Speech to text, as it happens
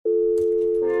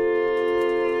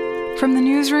From the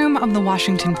newsroom of The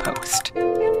Washington Post.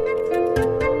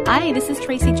 Hi, this is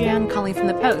Tracy Jan calling from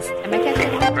The Post. Am I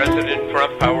catching? President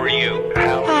Trump, how are you?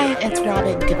 Hi, it's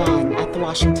Robin Givon at The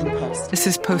Washington Post. This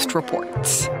is Post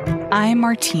Reports. I'm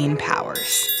Martine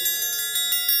Powers.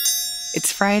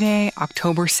 It's Friday,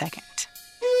 October 2nd.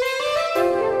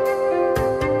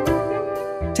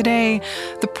 Today,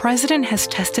 the president has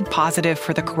tested positive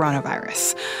for the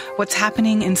coronavirus, what's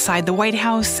happening inside the White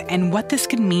House, and what this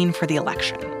could mean for the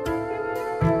election.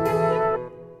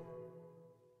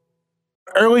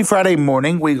 Early Friday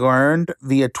morning, we learned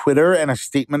via Twitter and a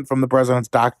statement from the president's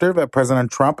doctor that President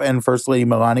Trump and First Lady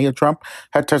Melania Trump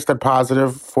had tested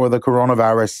positive for the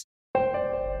coronavirus.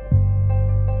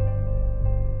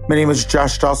 My name is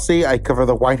Josh Chelsea. I cover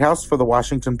the White House for The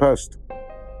Washington Post.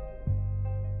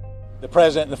 The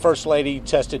president and the first lady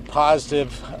tested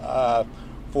positive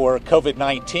for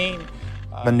COVID-19.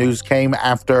 The news came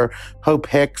after Hope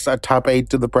Hicks, a top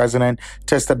aide to the president,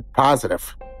 tested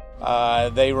positive.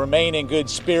 They remain in good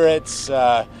spirits.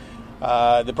 The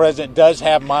president does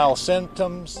have mild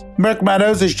symptoms. Mark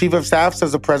Meadows, as chief of staff,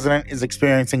 says the president is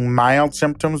experiencing mild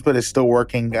symptoms, but is still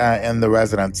working in the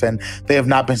residence. And they have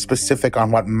not been specific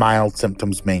on what mild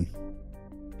symptoms mean.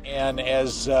 And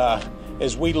as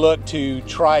we look to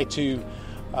try to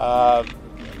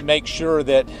make sure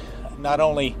that not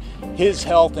only his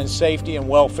health and safety and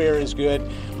welfare is good,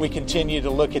 we continue to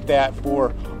look at that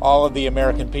for all of the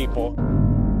American people.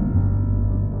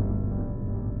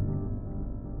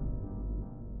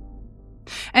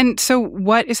 And so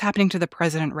what is happening to the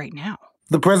president right now?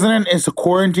 The president is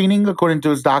quarantining, according to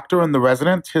his doctor and the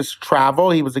residents. His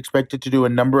travel, he was expected to do a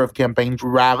number of campaign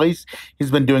rallies. He's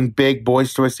been doing big,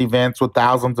 boisterous events with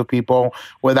thousands of people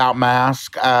without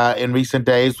masks in recent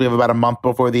days. We have about a month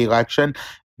before the election.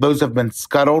 Those have been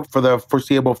scuttled for the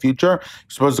foreseeable future.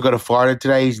 He's supposed to go to Florida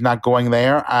today. He's not going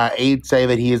there. Aides say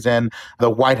that he is in the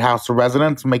White House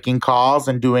residence making calls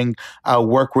and doing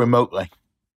work remotely.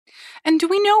 And do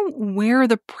we know where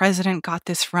the president got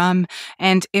this from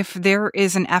and if there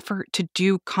is an effort to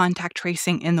do contact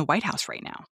tracing in the White House right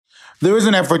now? There is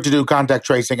an effort to do contact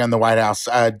tracing in the White House.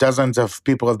 Dozens of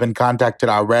people have been contacted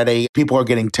already. People are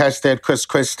getting tested. Chris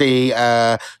Christie,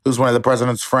 who's one of the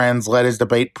president's friends, led his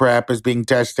debate prep, is being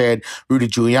tested. Rudy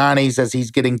Giuliani says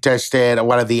he's getting tested. A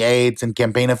lot of the aides and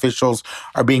campaign officials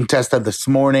are being tested this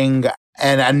morning.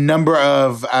 And a number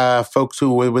of folks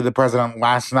who were with the president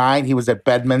last night, he was at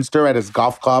Bedminster at his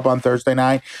golf club on Thursday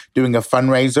night doing a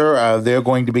fundraiser. They're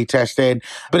going to be tested.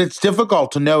 But it's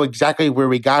difficult to know exactly where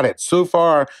we got it. So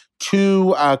far,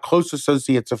 two close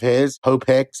associates of his, Hope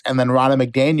Hicks and then Ronna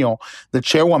McDaniel, the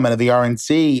chairwoman of the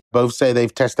RNC, both say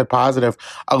they've tested positive,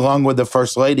 along with the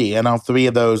first lady. And all three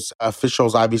of those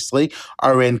officials, obviously,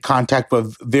 are in contact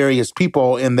with various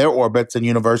people in their orbits and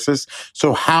universes.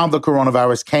 So how the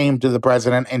coronavirus came to the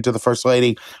president and to the first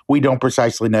lady, we don't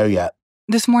precisely know yet.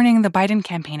 This morning, the Biden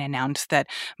campaign announced that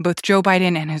both Joe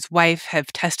Biden and his wife have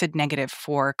tested negative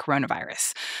for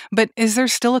coronavirus. But is there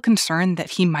still a concern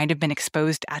that he might have been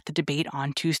exposed at the debate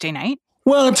on Tuesday night?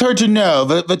 Well, it's hard to know.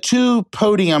 The two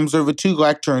podiums or the two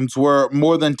lecterns were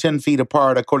more than 10 feet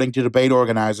apart, according to debate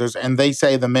organizers, and they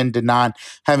say the men did not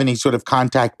have any sort of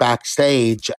contact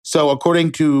backstage. So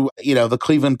according to, the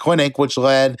Cleveland Clinic, which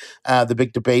led the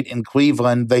big debate in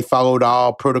Cleveland, they followed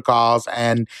all protocols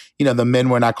and, the men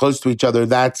were not close to each other.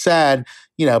 That said,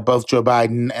 both Joe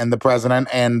Biden and the president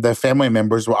and the family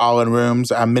members were all in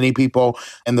rooms. Many people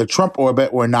in the Trump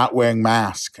orbit were not wearing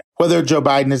masks. Whether Joe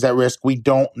Biden is at risk, we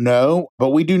don't know. But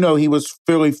we do know he was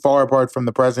fairly far apart from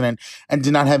the president and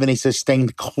did not have any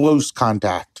sustained close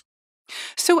contact.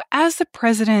 So as the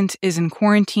president is in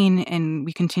quarantine and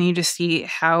we continue to see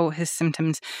how his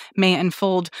symptoms may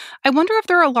unfold, I wonder if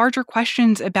there are larger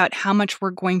questions about how much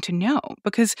we're going to know.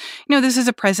 Because, this is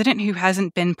a president who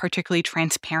hasn't been particularly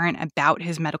transparent about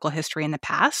his medical history in the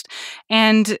past.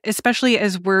 And especially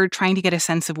as we're trying to get a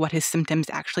sense of what his symptoms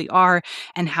actually are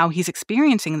and how he's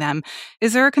experiencing them,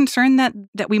 is there a concern that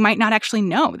we might not actually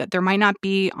know, that there might not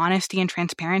be honesty and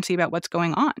transparency about what's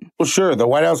going on? Well, sure. The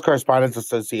White House Correspondents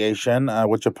Association,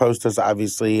 which a Post is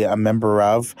obviously a member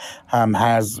of,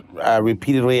 has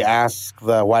repeatedly asked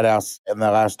the White House in the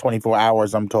last 24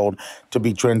 hours, I'm told, to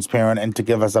be transparent and to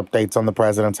give us updates on the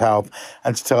president's health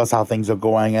and to tell us how things are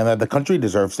going, and that the country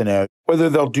deserves to know. Whether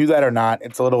they'll do that or not,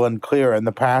 it's a little unclear. In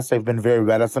the past, they've been very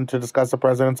reticent to discuss the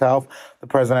president's health. The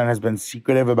president has been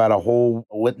secretive about a whole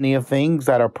litany of things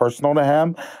that are personal to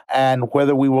him. And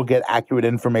whether we will get accurate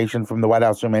information from the White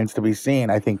House remains to be seen.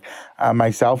 I think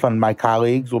myself and my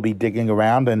colleagues will be digging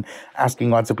around and asking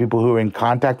lots of people who are in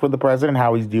contact with the president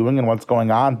how he's doing and what's going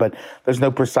on. But there's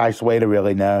no precise way to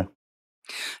really know.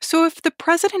 So, if the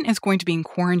president is going to be in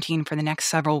quarantine for the next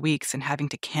several weeks and having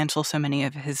to cancel so many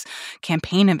of his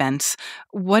campaign events,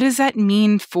 what does that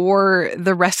mean for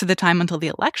the rest of the time until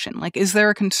the election? Like, is there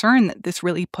a concern that this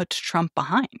really puts Trump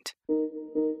behind?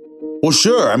 Well,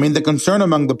 sure. I mean, the concern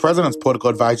among the president's political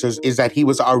advisors is that he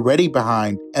was already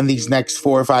behind, and these next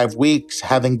 4 or 5 weeks,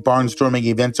 having barnstorming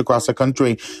events across the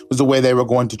country was the way they were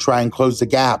going to try and close the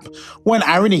gap. One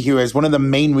irony here is one of the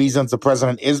main reasons the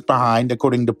president is behind,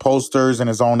 according to pollsters and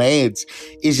his own aides,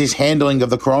 is his handling of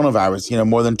the coronavirus.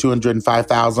 More than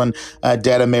 205,000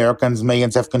 dead Americans,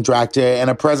 millions have contracted,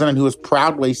 and a president who has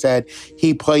proudly said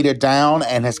he played it down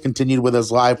and has continued with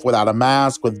his life without a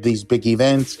mask, with these big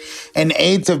events. And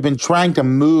aides have been trying to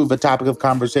move the topic of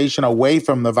conversation away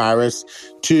from the virus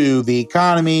to the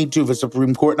economy, to the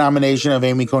Supreme Court nomination of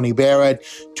Amy Coney Barrett,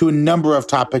 to a number of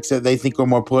topics that they think are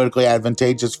more politically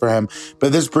advantageous for him.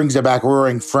 But this brings it back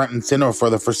roaring front and center for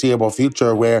the foreseeable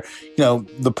future, where,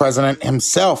 the president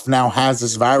himself now has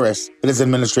this virus that his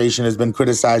administration has been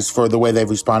criticized for the way they've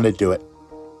responded to it.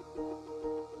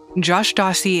 Josh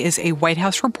Dawsey is a White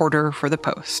House reporter for The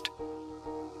Post.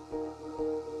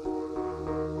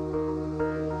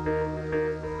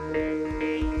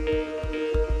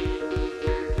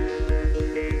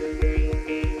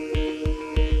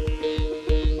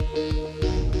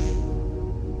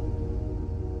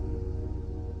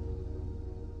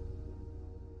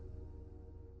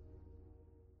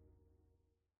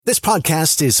 This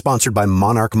podcast is sponsored by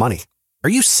Monarch Money. Are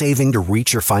you saving to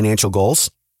reach your financial goals?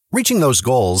 Reaching those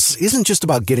goals isn't just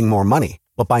about getting more money,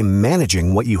 but by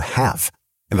managing what you have.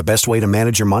 And the best way to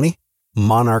manage your money?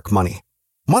 Monarch Money.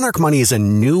 Monarch Money is a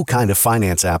new kind of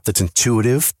finance app that's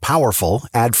intuitive, powerful,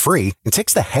 ad-free, and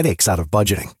takes the headaches out of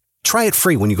budgeting. Try it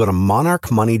free when you go to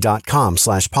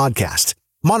monarchmoney.com/podcast.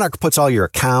 Monarch puts all your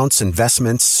accounts,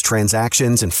 investments,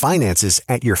 transactions, and finances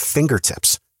at your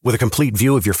fingertips. With a complete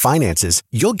view of your finances,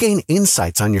 you'll gain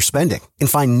insights on your spending and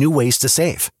find new ways to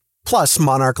save. Plus,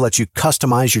 Monarch lets you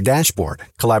customize your dashboard,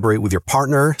 collaborate with your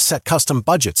partner, set custom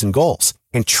budgets and goals,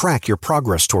 and track your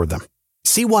progress toward them.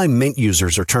 See why Mint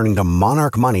users are turning to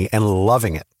Monarch Money and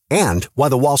loving it, and why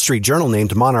the Wall Street Journal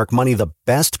named Monarch Money the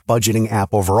best budgeting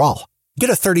app overall.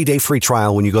 Get a 30-day free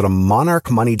trial when you go to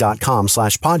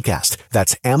monarchmoney.com/podcast.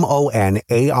 That's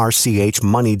MONARCH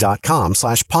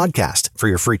money.com/podcast for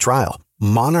your free trial.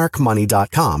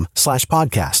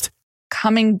 monarchmoney.com/podcast.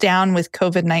 Coming down with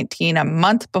COVID-19 a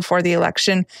month before the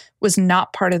election was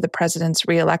not part of the president's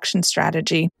re-election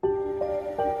strategy.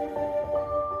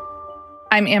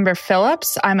 I'm Amber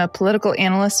Phillips. I'm a political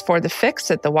analyst for The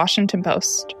Fix at The Washington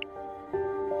Post.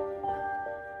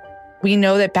 We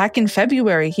know that back in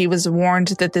February, he was warned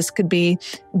that this could be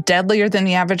deadlier than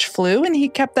the average flu, and he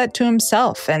kept that to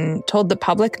himself and told the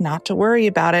public not to worry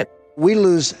about it. We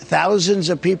lose thousands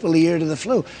of people a year to the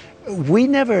flu. We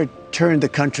never turned the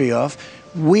country off.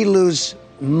 We lose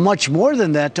much more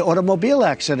than that to automobile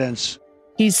accidents.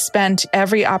 He's spent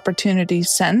every opportunity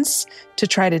since to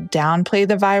try to downplay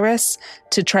the virus,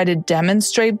 to try to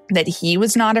demonstrate that he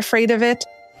was not afraid of it.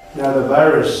 Now, the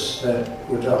virus that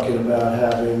we're talking about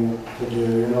having to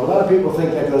do, a lot of people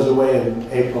think that goes away in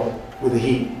April with the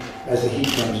heat, as the heat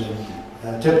comes in.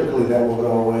 Typically, that will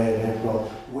go away in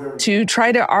April. To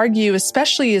try to argue,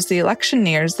 especially as the election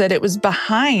nears, that it was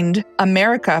behind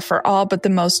America for all but the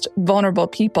most vulnerable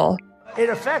people. It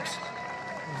affects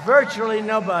virtually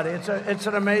nobody. It's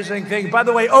an amazing thing. By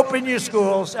the way, open your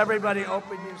schools. Everybody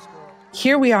open your schools.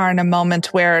 Here we are in a moment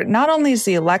where not only is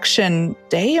the election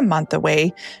day a month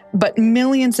away, but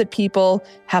millions of people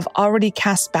have already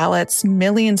cast ballots,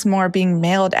 millions more being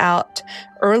mailed out.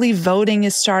 Early voting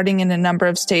is starting in a number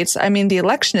of states. I mean, the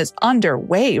election is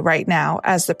underway right now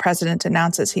as the president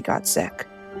announces he got sick.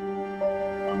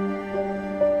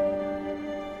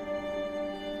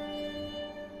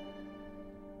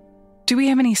 Do we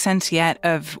have any sense yet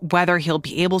of whether he'll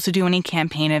be able to do any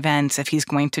campaign events, if he's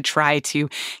going to try to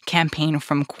campaign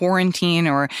from quarantine,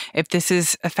 or if this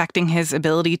is affecting his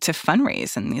ability to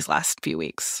fundraise in these last few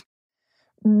weeks?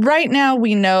 Right now,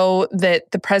 we know that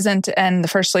the president and the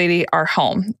first lady are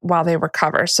home while they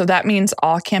recover. So that means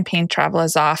all campaign travel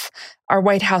is off. Our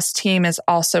White House team is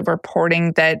also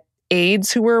reporting that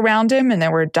aides who were around him, and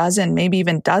there were a dozen, maybe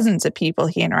even dozens of people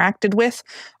he interacted with,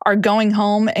 are going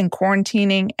home and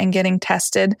quarantining and getting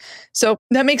tested. So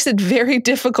that makes it very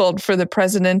difficult for the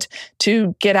president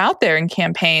to get out there and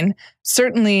campaign.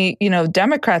 Certainly,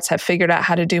 Democrats have figured out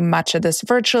how to do much of this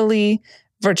virtually.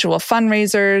 Virtual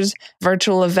fundraisers,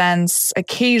 virtual events,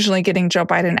 occasionally getting Joe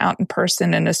Biden out in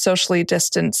person in a socially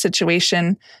distant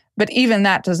situation. But even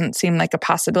that doesn't seem like a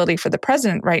possibility for the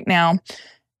president right now.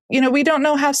 We don't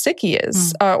know how sick he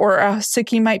is or how sick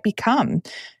he might become.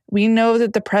 We know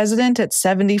that the president at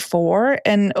 74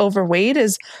 and overweight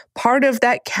is part of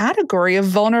that category of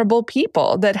vulnerable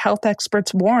people that health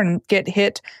experts warn get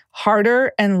hit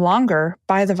harder and longer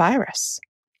by the virus.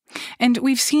 And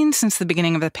we've seen since the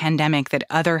beginning of the pandemic that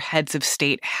other heads of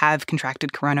state have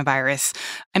contracted coronavirus.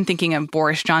 I'm thinking of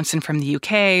Boris Johnson from the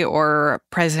UK or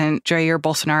President Jair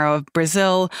Bolsonaro of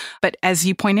Brazil. But as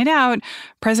you pointed out,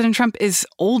 President Trump is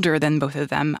older than both of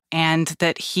them, and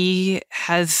that he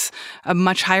has a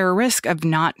much higher risk of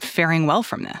not faring well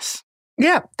from this.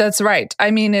 Yeah, that's right.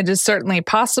 I mean, it is certainly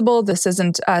possible. This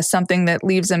isn't something that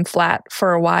leaves him flat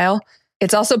for a while.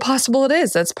 It's also possible it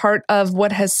is. That's part of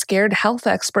what has scared health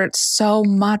experts so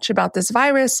much about this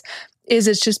virus, is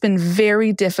it's just been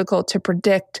very difficult to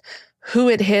predict who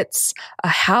it hits,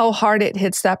 how hard it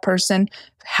hits that person,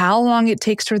 how long it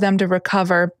takes for them to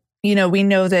recover. You know, we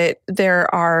know that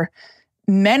there are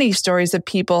many stories of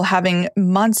people having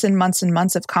months and months and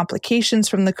months of complications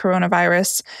from the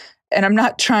coronavirus. And I'm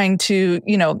not trying to,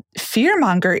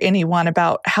 fearmonger anyone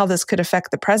about how this could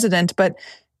affect the president, but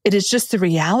it is just the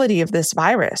reality of this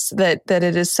virus, that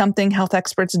it is something health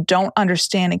experts don't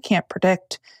understand and can't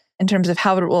predict in terms of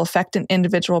how it will affect an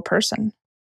individual person.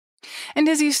 And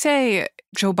as you say,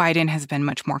 Joe Biden has been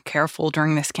much more careful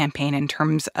during this campaign in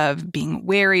terms of being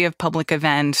wary of public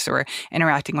events or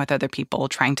interacting with other people,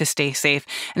 trying to stay safe.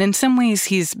 And in some ways,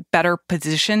 he's better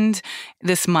positioned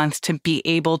this month to be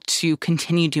able to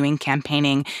continue doing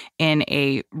campaigning in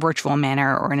a virtual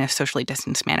manner or in a socially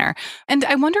distanced manner. And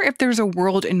I wonder if there's a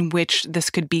world in which this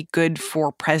could be good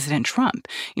for President Trump.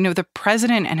 The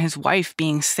president and his wife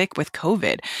being sick with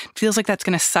COVID feels like that's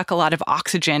going to suck a lot of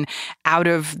oxygen out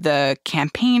of the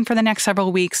campaign for the next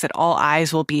several weeks, that all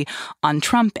eyes will be on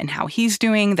Trump and how he's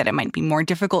doing, that it might be more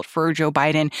difficult for Joe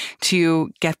Biden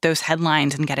to get those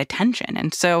headlines and get attention.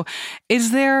 And so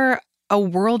is there a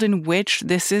world in which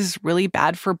this is really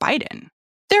bad for Biden?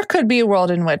 There could be a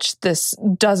world in which this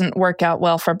doesn't work out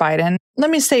well for Biden.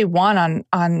 Let me say one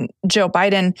on Joe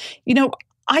Biden.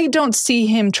 I don't see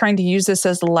him trying to use this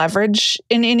as leverage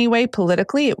in any way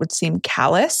politically. It would seem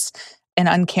callous and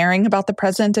uncaring about the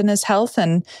president and his health.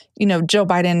 And, Joe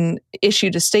Biden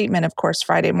issued a statement, of course,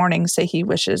 Friday morning, say he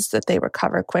wishes that they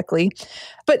recover quickly.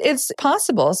 But it's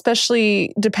possible,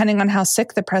 especially depending on how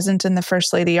sick the president and the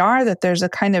first lady are, that there's a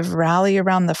kind of rally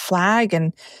around the flag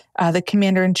and the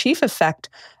commander-in-chief effect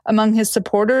among his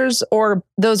supporters or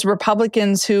those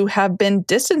Republicans who have been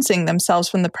distancing themselves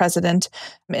from the president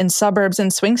in suburbs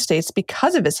and swing states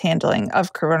because of his handling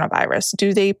of coronavirus.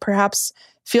 Do they perhaps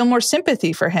feel more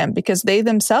sympathy for him because they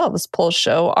themselves, polls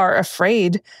show, are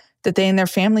afraid that they and their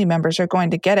family members are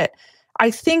going to get it? I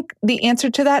think the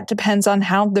answer to that depends on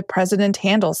how the president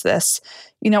handles this.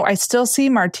 I still see,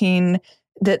 Martine,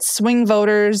 that swing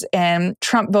voters and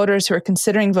Trump voters who are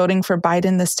considering voting for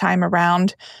Biden this time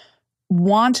around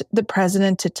want the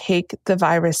president to take the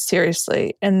virus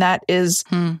seriously. And that is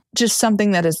just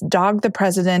something that has dogged the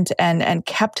president and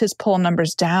kept his poll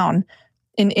numbers down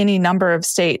in any number of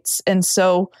states. And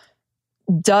so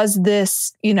does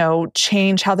this,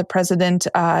 change how the president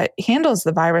handles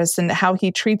the virus and how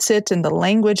he treats it and the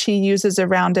language he uses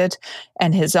around it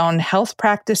and his own health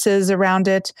practices around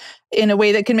it in a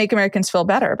way that can make Americans feel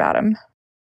better about him?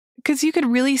 Because you could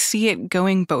really see it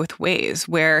going both ways,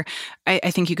 where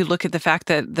I think you could look at the fact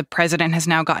that the president has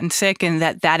now gotten sick and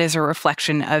that is a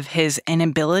reflection of his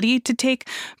inability to take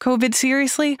COVID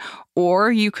seriously.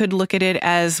 Or you could look at it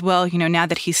as, well, now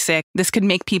that he's sick, this could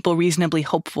make people reasonably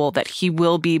hopeful that he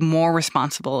will be more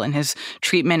responsible in his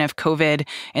treatment of COVID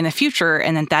in the future,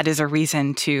 and that is a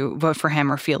reason to vote for him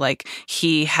or feel like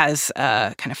he has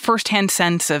a kind of firsthand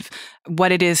sense of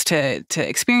what it is to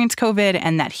experience COVID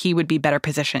and that he would be better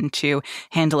positioned to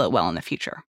handle it well in the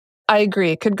future. I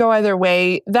agree. It could go either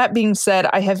way. That being said,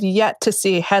 I have yet to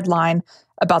see a headline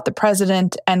about the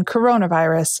president and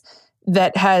coronavirus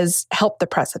that has helped the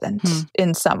president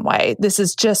in some way. This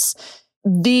is just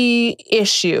the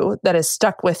issue that has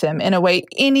stuck with him in a way.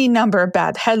 Any number of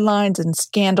bad headlines and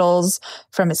scandals,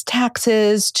 from his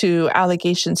taxes to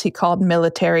allegations he called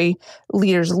military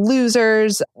leaders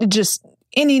losers, just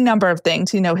any number of things,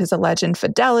 his alleged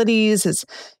infidelities, his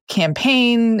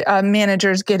campaign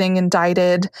managers getting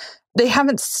indicted. They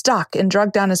haven't stuck and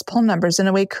drug down his poll numbers in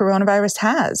a way coronavirus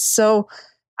has. So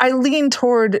I lean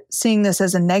toward seeing this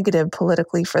as a negative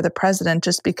politically for the president,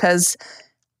 just because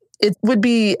it would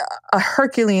be a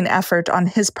Herculean effort on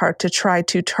his part to try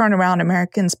to turn around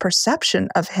Americans' perception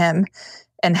of him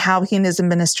and how he and his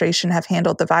administration have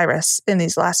handled the virus in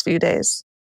these last few days.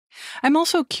 I'm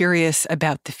also curious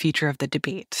about the future of the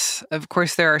debates. Of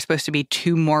course, there are supposed to be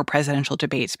 2 more presidential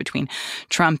debates between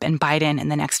Trump and Biden in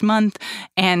the next month.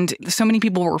 And so many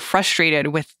people were frustrated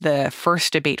with the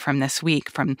first debate from this week,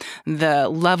 from the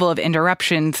level of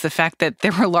interruptions, the fact that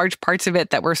there were large parts of it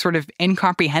that were sort of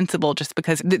incomprehensible just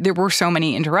because there were so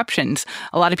many interruptions.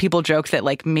 A lot of people joke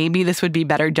that maybe this would be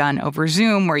better done over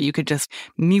Zoom, where you could just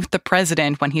mute the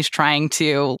president when he's trying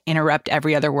to interrupt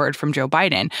every other word from Joe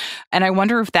Biden. And I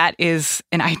wonder if that is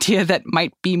an idea that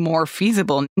might be more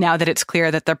feasible now that it's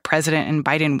clear that the president and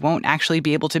Biden won't actually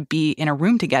be able to be in a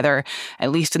room together,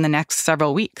 at least in the next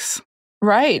several weeks.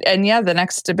 Right. And yeah, the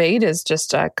next debate is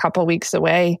just a couple weeks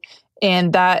away.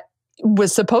 And that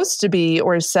was supposed to be,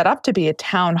 or is set up to be, a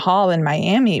town hall in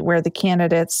Miami where the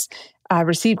candidates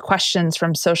receive questions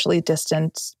from socially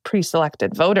distant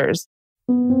pre-selected voters.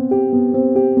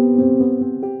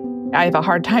 I have a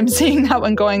hard time seeing that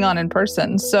one going on in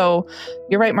person. So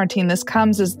you're right, Martine. This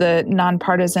comes as the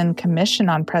Nonpartisan Commission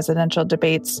on Presidential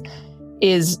Debates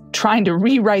is trying to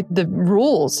rewrite the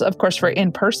rules, of course, for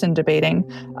in-person debating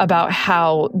about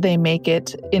how they make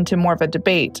it into more of a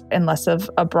debate and less of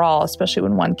a brawl, especially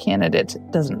when one candidate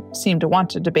doesn't seem to want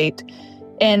to debate.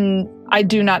 And I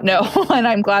do not know, and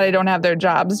I'm glad I don't have their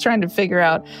jobs, trying to figure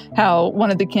out how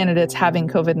one of the candidates having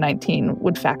COVID-19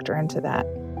 would factor into that.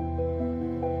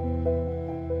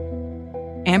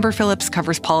 Amber Phillips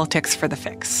covers politics for The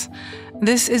Fix.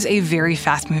 This is a very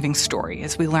fast-moving story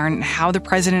as we learn how the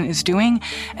president is doing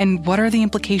and what are the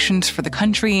implications for the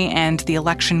country and the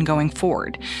election going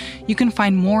forward. You can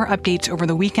find more updates over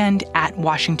the weekend at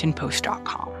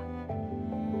WashingtonPost.com.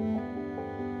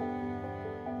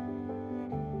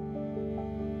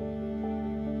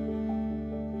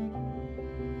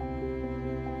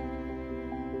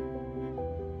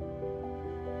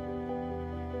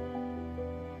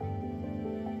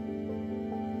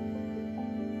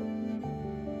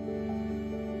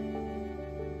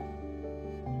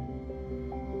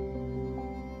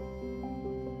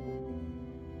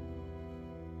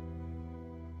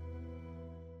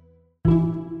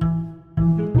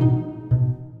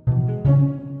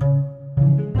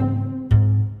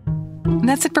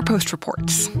 That's it for Post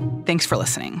Reports. Thanks for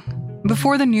listening.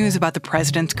 Before the news about the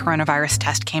president's coronavirus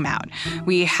test came out,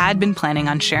 we had been planning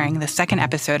on sharing the second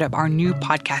episode of our new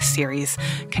podcast series,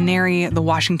 Canary, The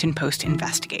Washington Post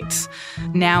Investigates.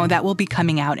 Now that will be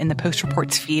coming out in the Post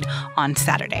Reports feed on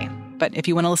Saturday. But if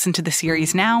you want to listen to the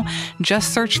series now,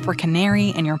 just search for Canary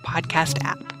in your podcast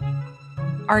app.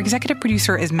 Our executive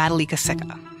producer is Madalika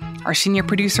Sikka. Our senior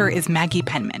producer is Maggie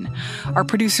Penman. Our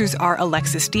producers are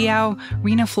Alexis Diao,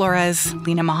 Rena Flores,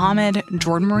 Lena Mohammed,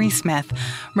 Jordan Marie Smith,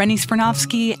 Rennie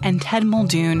Spernovsky, and Ted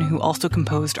Muldoon, who also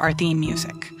composed our theme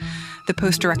music. The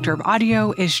Post Director of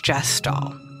Audio is Jess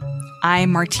Stahl.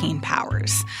 I'm Martine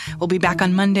Powers. We'll be back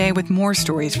on Monday with more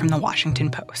stories from the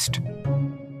Washington Post.